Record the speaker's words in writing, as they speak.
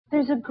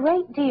There's a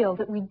great deal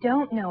that we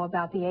don't know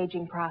about the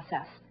aging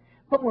process,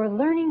 but we're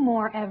learning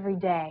more every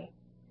day.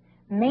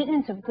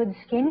 Maintenance of good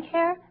skin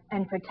care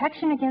and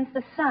protection against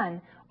the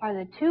sun are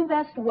the two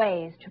best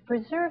ways to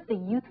preserve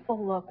the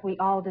youthful look we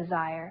all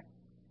desire.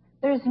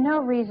 There's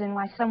no reason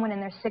why someone in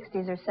their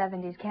 60s or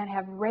 70s can't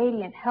have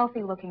radiant,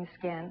 healthy-looking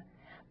skin,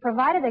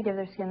 provided they give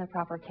their skin the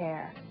proper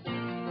care.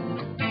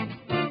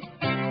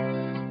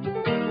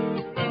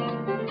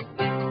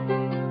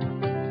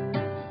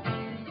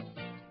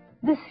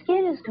 The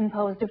skin is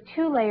composed of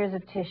two layers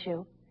of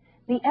tissue.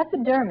 The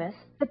epidermis,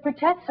 that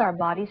protects our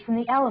bodies from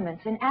the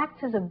elements and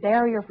acts as a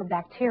barrier for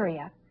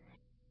bacteria,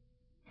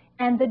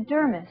 and the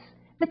dermis,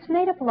 that's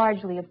made up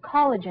largely of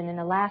collagen and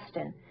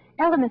elastin,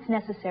 elements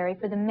necessary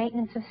for the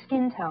maintenance of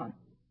skin tone.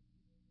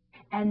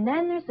 And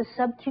then there's the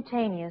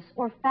subcutaneous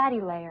or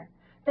fatty layer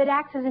that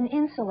acts as an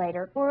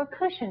insulator or a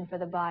cushion for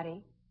the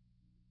body.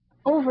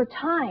 Over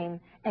time,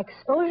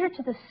 exposure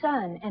to the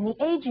sun and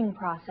the aging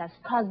process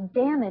cause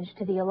damage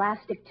to the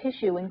elastic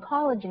tissue and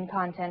collagen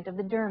content of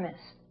the dermis.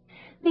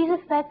 These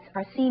effects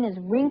are seen as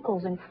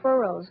wrinkles and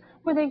furrows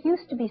where there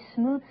used to be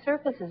smooth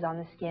surfaces on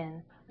the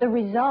skin. The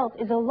result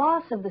is a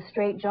loss of the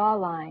straight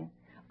jawline,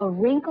 a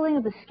wrinkling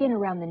of the skin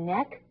around the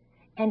neck,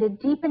 and a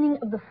deepening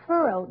of the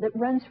furrow that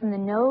runs from the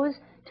nose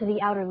to the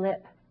outer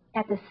lip.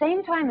 At the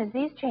same time as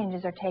these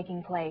changes are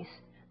taking place,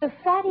 the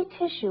fatty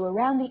tissue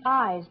around the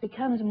eyes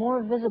becomes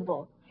more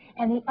visible,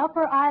 and the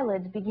upper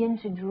eyelids begin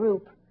to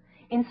droop,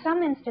 in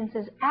some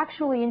instances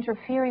actually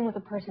interfering with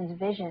a person's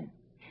vision.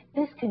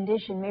 This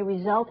condition may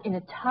result in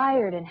a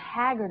tired and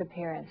haggard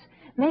appearance,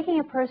 making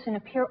a person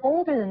appear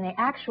older than they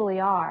actually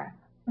are.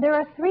 There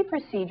are 3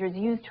 procedures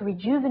used to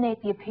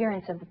rejuvenate the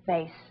appearance of the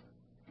face.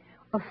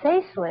 A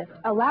facelift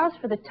allows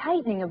for the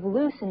tightening of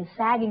loose and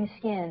sagging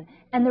skin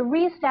and the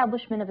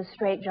reestablishment of a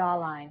straight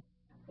jawline.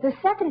 The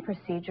second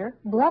procedure,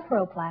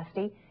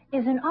 blepharoplasty,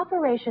 is an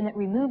operation that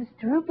removes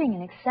drooping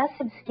and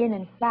excessive skin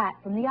and fat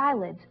from the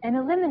eyelids and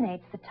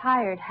eliminates the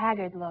tired,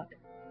 haggard look.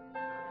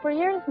 For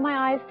years,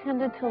 my eyes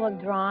tended to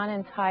look drawn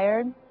and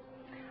tired,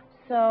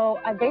 so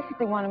I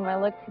basically wanted my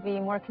look to be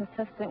more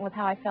consistent with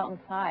how I felt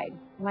inside.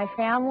 My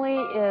family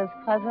is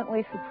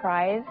pleasantly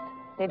surprised.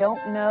 They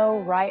don't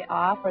know right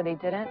off, or they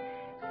didn't.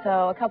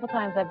 So a couple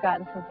times I've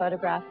gotten some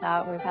photographs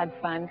out, and we've had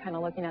fun kind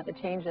of looking at the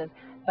changes.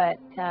 But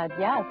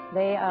yes,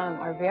 they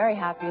are very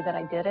happy that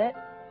I did it.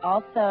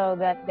 Also,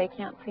 that they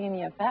can't see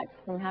any effects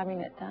from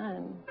having it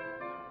done.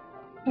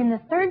 In the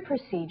third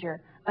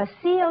procedure, a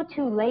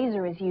CO2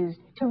 laser is used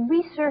to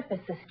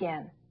resurface the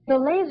skin. The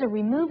laser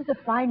removes the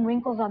fine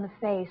wrinkles on the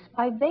face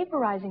by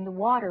vaporizing the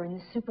water in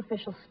the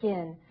superficial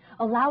skin,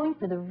 allowing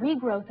for the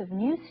regrowth of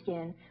new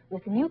skin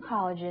with new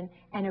collagen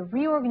and a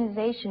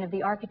reorganization of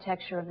the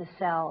architecture of the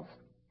cells.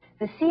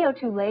 The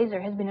CO2 laser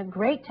has been a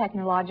great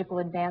technological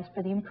advance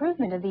for the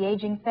improvement of the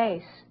aging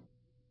face.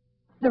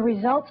 The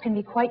results can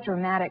be quite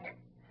dramatic.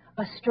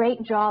 A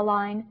straight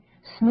jawline,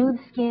 smooth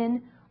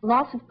skin,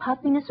 loss of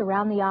puffiness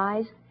around the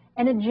eyes,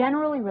 and a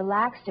generally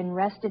relaxed and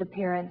rested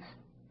appearance.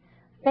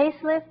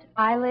 Facelift,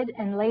 eyelid,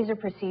 and laser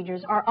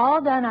procedures are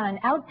all done on an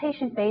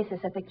outpatient basis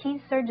at the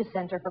Keys Surgery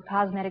Center for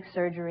Cosmetic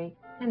Surgery.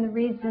 And the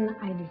reason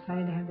I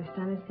decided to have this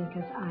done is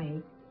because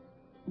I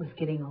was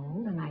getting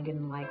old, and I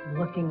didn't like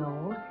looking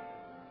old,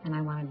 and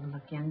I wanted to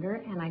look younger,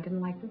 and I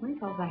didn't like the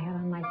wrinkles I had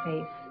on my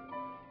face.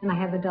 And I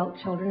have adult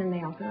children, and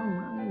they all said, "Oh,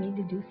 Mom, I need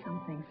to do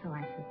something." So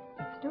I said,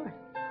 "Let's do it."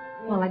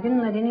 Well, I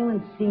didn't let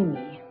anyone see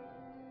me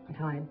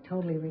until I had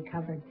totally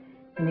recovered,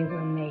 and they were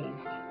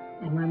amazed.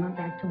 And when I went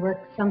back to work,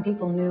 some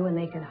people knew, and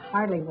they could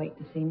hardly wait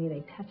to see me.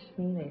 They touched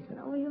me. They said,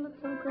 "Oh, you look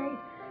so great."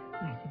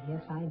 And I said,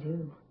 "Yes, I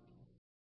do."